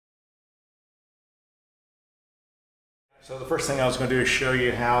So the first thing I was going to do is show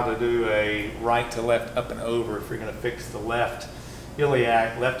you how to do a right to left up and over if you're going to fix the left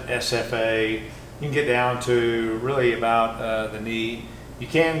iliac, left SFA. You can get down to really about the knee. You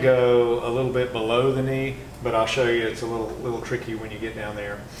can go a little bit below the knee, but I'll show you it's a little tricky when you get down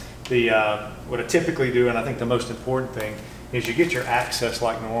there. What I typically do, and I think the most important thing, is you get your access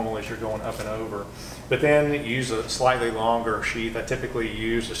like normal as you're going up and over, but then use a slightly longer sheath. I typically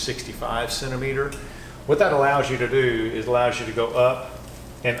use a 65 centimeter. What that allows you to do is allows you to go up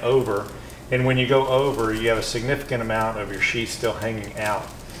and over, and when you go over, you have a significant amount of your sheath still hanging out.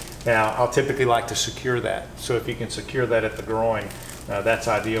 Now, I'll typically like to secure that, so if you can secure that at the groin, that's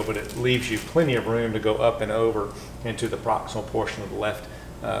ideal, but it leaves you plenty of room to go up and over into the proximal portion of the left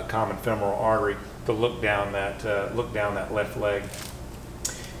common femoral artery to look down that left leg.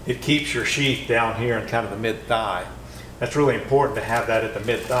 It keeps your sheath down here in kind of the mid-thigh. That's really important to have that at the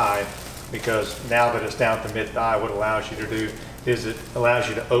mid-thigh, because now that it's down at the mid-thigh, what it allows you to do is it allows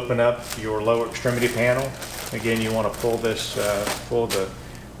you to open up your lower extremity panel. Again, you want to pull this, pull the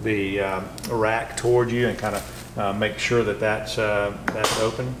rack toward you and kind of make sure that that's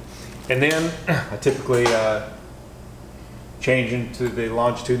open. And then I typically change into the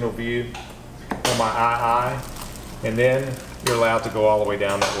longitudinal view on my II, and then you're allowed to go all the way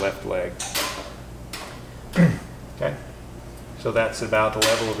down that left leg. Okay, so that's about the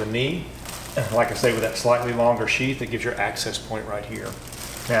level of the knee. Like I say, with that slightly longer sheath, it gives your access point right here.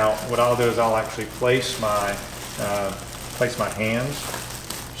 Now, what I'll do is I'll actually place my hands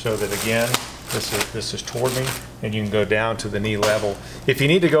so that, again, this is toward me, and you can go down to the knee level. If you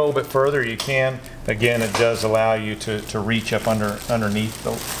need to go a little bit further, you can. Again, it does allow you to reach up underneath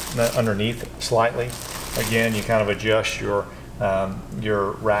slightly. Again, you kind of adjust your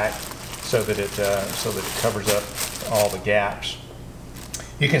rack so that it covers up all the gaps.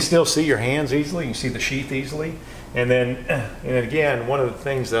 You can still see your hands easily. You can see the sheath easily. And then again, one of the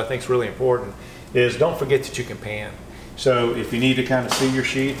things that I think is really important is don't forget that you can pan. So if you need to kind of see your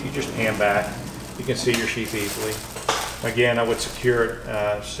sheath, you just pan back. You can see your sheath easily. Again, I would secure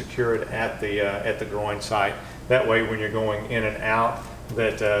it at the groin site. That way, when you're going in and out,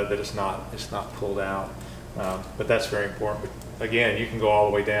 that it's not pulled out. But that's very important. But again, you can go all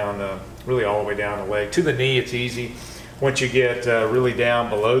the way down, really all the way down the leg to the knee. It's easy. Once you get really down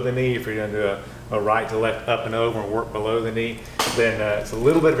below the knee, if you're going to do a right to left up and over and work below the knee, then it's a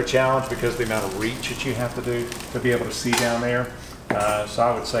little bit of a challenge because of the amount of reach that you have to do to be able to see down there. So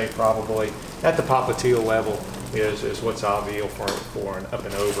I would say probably at the popliteal level is what's ideal for an up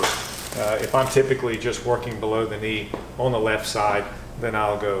and over. If I'm typically just working below the knee on the left side, then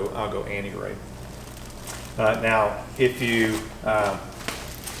I'll go anterate. Now, if you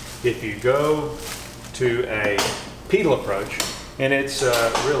go to a pedal approach, and it's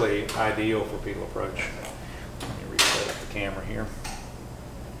really ideal for pedal approach. Let me reset up the camera here.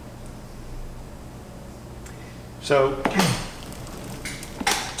 So,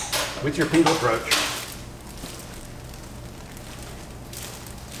 with your pedal approach,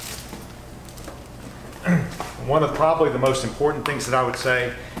 one of probably the most important things that I would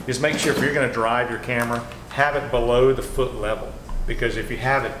say is make sure if you're going to drive your camera, have it below the foot level, because if you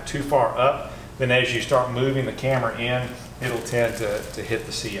have it too far up, then as you start moving the camera in, it'll tend to hit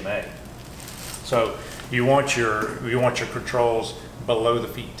the CMA. So you want your controls below the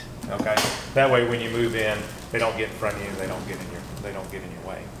feet. Okay, that way when you move in, they don't get in front of you, they don't get in your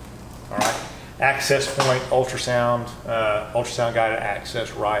way. All right, access point, ultrasound guided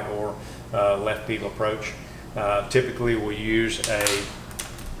access, right or left pedal approach. Typically we'll use a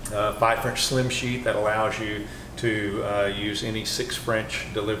 5 French slim sheath that allows you to use any 6 French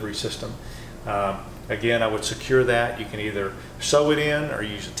delivery system. Again, I would secure that. You can either sew it in or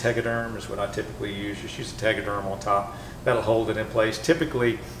use a tegaderm is what I typically use. Just use a tegaderm on top. That'll hold it in place.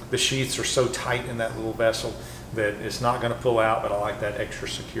 Typically, the sheaths are so tight in that little vessel that it's not going to pull out, but I like that extra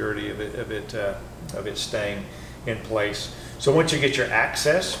security of it staying in place. So once you get your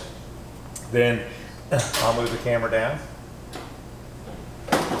access, then I'll move the camera down.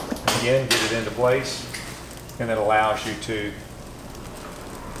 Again, get it into place, and it allows you to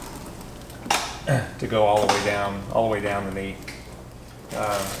go all the way down the knee.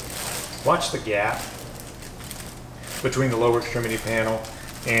 Watch the gap between the lower extremity panel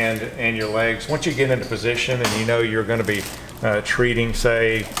and your legs. Once you get into position and you know you're going to be treating,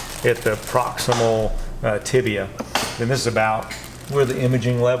 say, at the proximal tibia, then this is about where the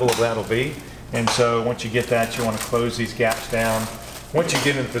imaging level of that will be. And so once you get that, you want to close these gaps down. Once you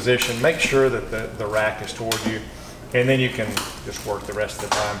get in position, make sure that the rack is toward you, and then you can just work the rest of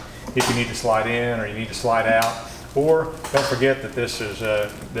the time. If you need to slide in or you need to slide out, Or don't forget that this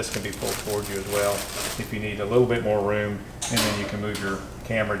can be pulled towards you as well if you need a little bit more room, and then you can move your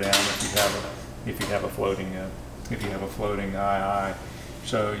camera down if you have a floating II.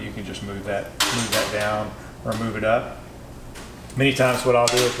 So you can just move that down or move it up. Many times what I'll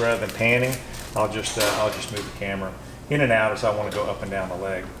do is, rather than panning, I'll just move the camera in and out as I want to go up and down the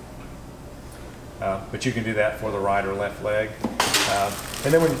leg. But you can do that for the right or left leg.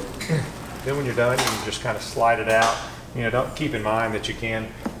 And then when you're done, you can just kind of slide it out. You know, don't keep in mind that you can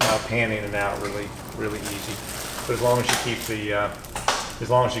pan in and out really easy. But as long as you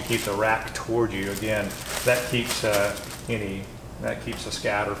keep the rack toward you, again, that keeps the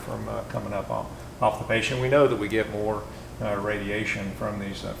scatter from coming up off the patient. We know that we get more radiation from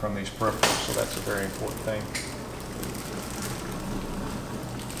these peripherals, so that's a very important thing.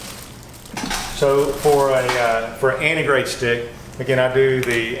 So for an antegrade stick, again, I do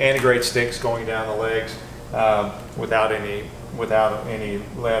the antegrade sticks going down the legs without any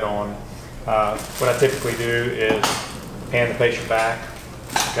lead on. What I typically do is pan the patient back,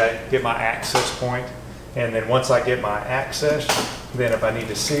 okay, get my access point, and then once I get my access, then if I need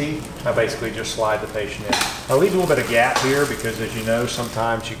to see, I basically just slide the patient in. I leave a little bit of gap here because, as you know,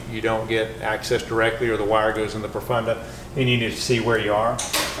 sometimes you don't get access directly, or the wire goes in the profunda and you need to see where you are.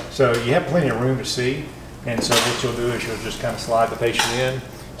 So you have plenty of room to see, and so what you'll do is you'll just kind of slide the patient in,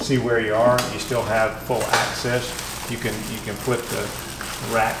 see where you are. You still have full access. You can flip the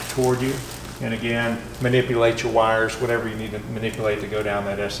rack toward you, and again, manipulate your wires, whatever you need to manipulate to go down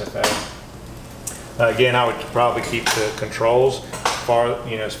that SFA. Again, I would probably keep the controls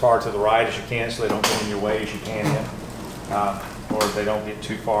as far to the right as you can, so they don't get in your way as you pan in, or they don't get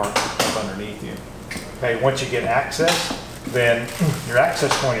too far up underneath you. Okay, once you get access, then your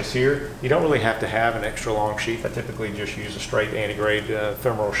access point is here. You don't really have to have an extra long sheath. I typically just use a straight antegrade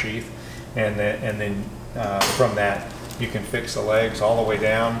femoral sheath, and then from that you can fix the legs all the way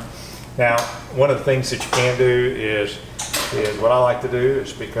down. Now, one of the things that you can do is what I like to do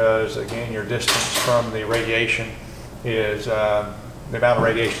is, because again your distance from the radiation is the amount of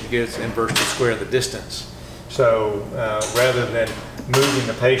radiation it gets inverse to the square of the distance. So rather than moving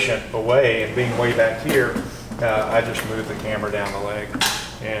the patient away and being way back here, I just move the camera down the leg,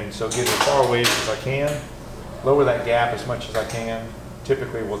 and so get as far away as I can, lower that gap as much as I can.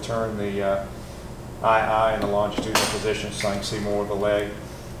 Typically we'll turn the II in the longitudinal position so I can see more of the leg,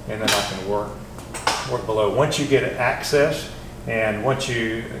 and then I can work below. Once you get access, and once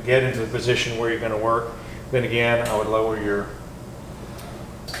you get into the position where you're going to work, then again I would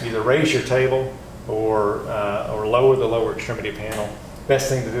either raise your table or lower the lower extremity panel. Best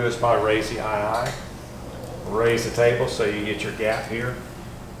thing to do is probably raise the II, raise the table so you get your gap here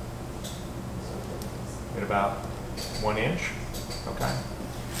at about 1 inch. Okay,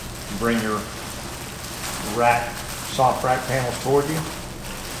 bring your soft rack panels toward you,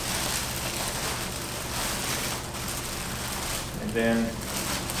 and then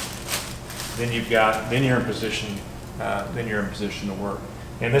you're in position. Then you're in position to work.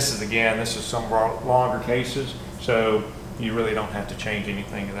 And this is some longer cases, so you really don't have to change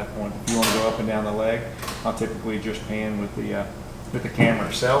anything at that point. If you want to go up and down the leg, I'll typically just pan with the camera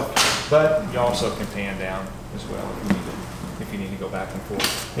itself, but you also can pan down as well if you need to go back and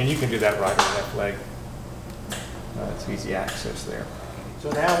forth. And you can do that right or left leg. It's easy access there.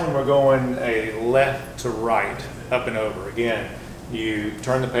 So now when we're going a left to right, up and over, again, you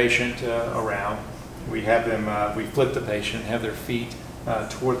turn the patient around. We flip the patient, have their feet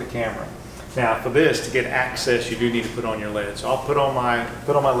toward the camera. Now for this, to get access, you do need to put on your lead. So I'll put on my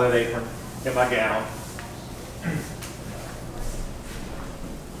lead apron and my gown.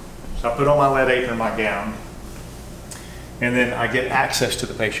 So I put on my lead apron and my gown, and then I get access to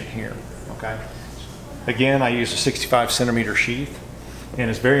the patient here, okay? Again, I use a 65 centimeter sheath, and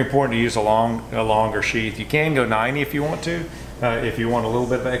it's very important to use a longer sheath. You can go 90 if you want to, if you want a little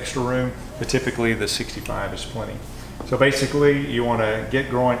bit of extra room, but typically the 65 is plenty. So basically, you want to get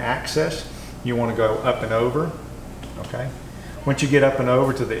groin access. You want to go up and over, okay? Once you get up and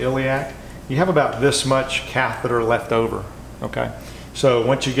over to the iliac, you have about this much catheter left over, okay? So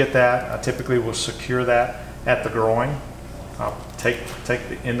once you get that, I typically will secure that at the groin. I'll take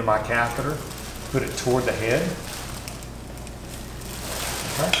the end of my catheter, put it toward the head,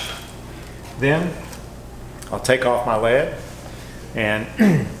 okay? Then I'll take off my lead and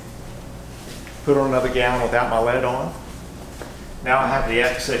put on another gown without my lead on. Now I have the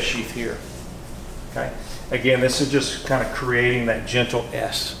access sheath here. Okay. Again, this is just kind of creating that gentle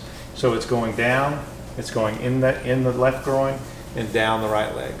S. So it's going down, it's going in the left groin and down the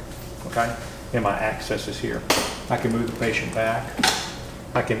right leg. Okay. And my access is here. I can move the patient back.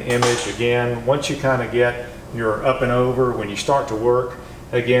 I can image again. Once you kind of get you're up and over, when you start to work,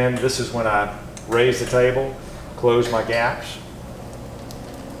 again, this is when I raise the table, close my gaps.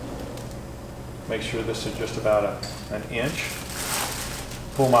 Make sure this is just about an inch.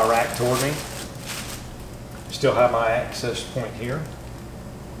 Pull my rack toward me. Still have my access point here.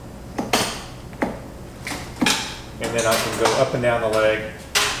 And then I can go up and down the leg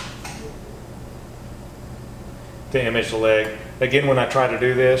to image the leg. Again, when I try to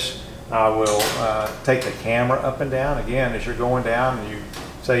do this, I will take the camera up and down. Again, as you're going down, and you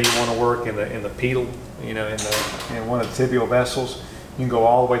say you want to work in the pedal, you know, in one of the tibial vessels, you can go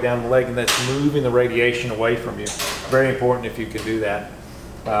all the way down the leg, and that's moving the radiation away from you. Very important if you can do that.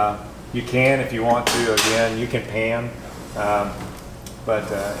 You can, if you want to. Again, you can pan, and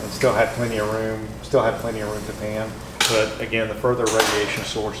still have plenty of room. Still have plenty of room to pan. But again, the further radiation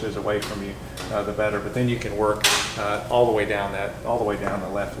source is away from you, the better. But then you can work all the way down the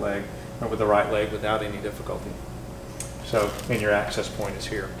left leg with the right leg without any difficulty. So, and your access point is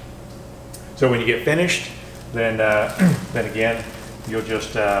here. So when you get finished, then again, you'll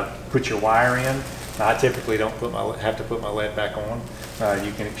just put your wire in. I typically don't have to put my lead back on.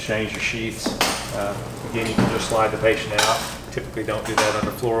 You can exchange your sheaths. Again, you can just slide the patient out. Typically don't do that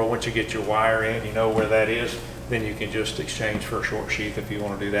under fluoral. Once you get your wire in, you know where that is, then you can just exchange for a short sheath if you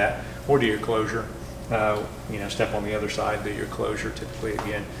want to do that, or do your closure. You know, step on the other side, do your closure. Typically,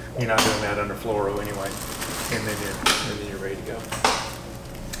 again, you're not doing that under fluoro anyway, and then you're ready to go.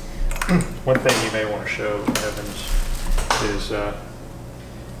 One thing you may want to show, Evans, is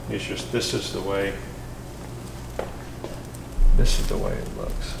just this is the way it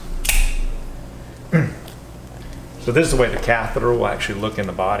looks. So this is the way the catheter will actually look in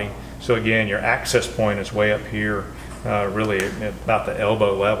the body. So again, your access point is way up here, really about the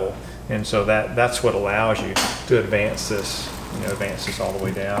elbow level, and so that's what allows you to advance this, advance this all the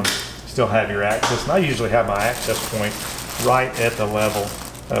way down. Still have your access, and I usually have my access point right at the level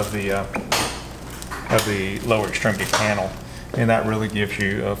of the lower extremity panel, and that really gives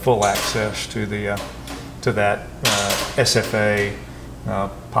you full access to the that SFA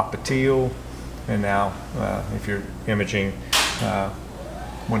popliteal, and now if you're imaging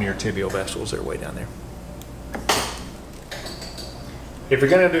one of your tibial vessels, they're way down there. If you're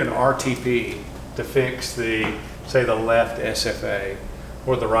going to do an RTP to fix say the left SFA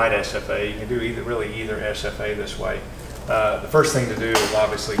or the right SFA, you can do either SFA this way. The first thing to do is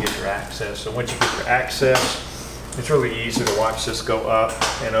obviously get your access. So once you get your access, it's really easy to watch this go up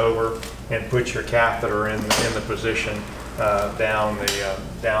and over and put your catheter in the position down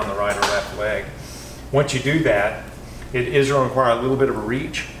the right or left leg. Once you do that, it is going to require a little bit of a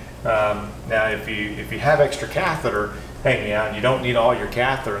reach. Now, if you have extra catheter hanging out, and you don't need all your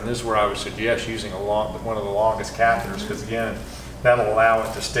catheter, and this is where I would suggest using one of the longest catheters, because again, that'll allow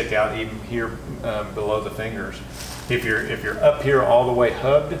it to stick out even here below the fingers. If you're up here all the way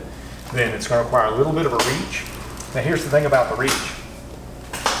hugged, then it's going to require a little bit of a reach. Now, here's the thing about the reach,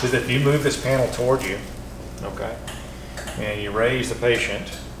 is if you move this panel toward you, okay, and you raise the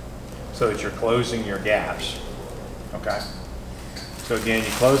patient so that you're closing your gaps, okay. So again,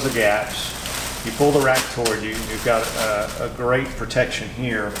 you close the gaps, you pull the rack toward you, you've got a great protection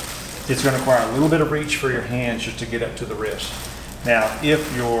here. It's going to require a little bit of reach for your hands just to get up to the wrist. Now,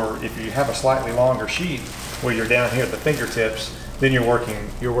 if you have a slightly longer sheath where you're down here at the fingertips, then you're working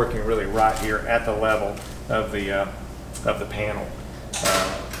really right here at the level of the panel,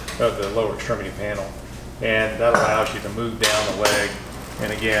 of the lower extremity panel, and that allows you to move down the leg.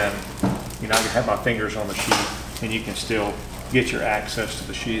 And again, I can have my fingers on the sheath, and you can still get your access to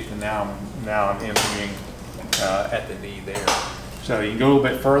the sheath. And now I'm imaging at the knee there. So you can go a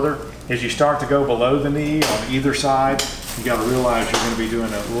little bit further. As you start to go below the knee on either side, you got to realize you're going to be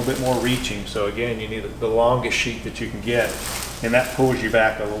doing a little bit more reaching. So again, you need the longest sheath that you can get, and that pulls you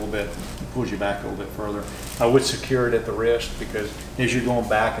back a little bit. Further. I would secure it at the wrist, because as you're going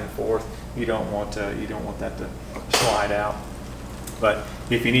back and forth, you don't want that to slide out. But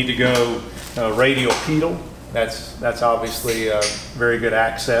if you need to go radial pedal, that's obviously very good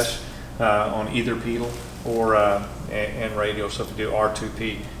access on either pedal or and radial. So if you do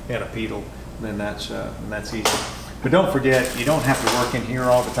R2P and a pedal, then that's easy. But don't forget, you don't have to work in here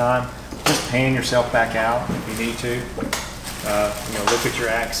all the time. Just pan yourself back out if you need to. Look at your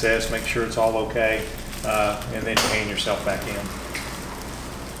access, make sure it's all okay, and then pan yourself back in.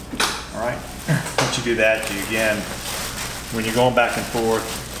 All right. Once you do that, again, when you're going back and forth,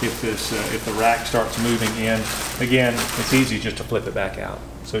 if the rack starts moving in, again, it's easy just to flip it back out.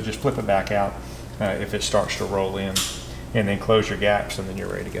 So just flip it back out if it starts to roll in, and then close your gaps, and then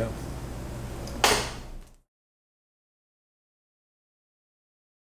you're ready to go.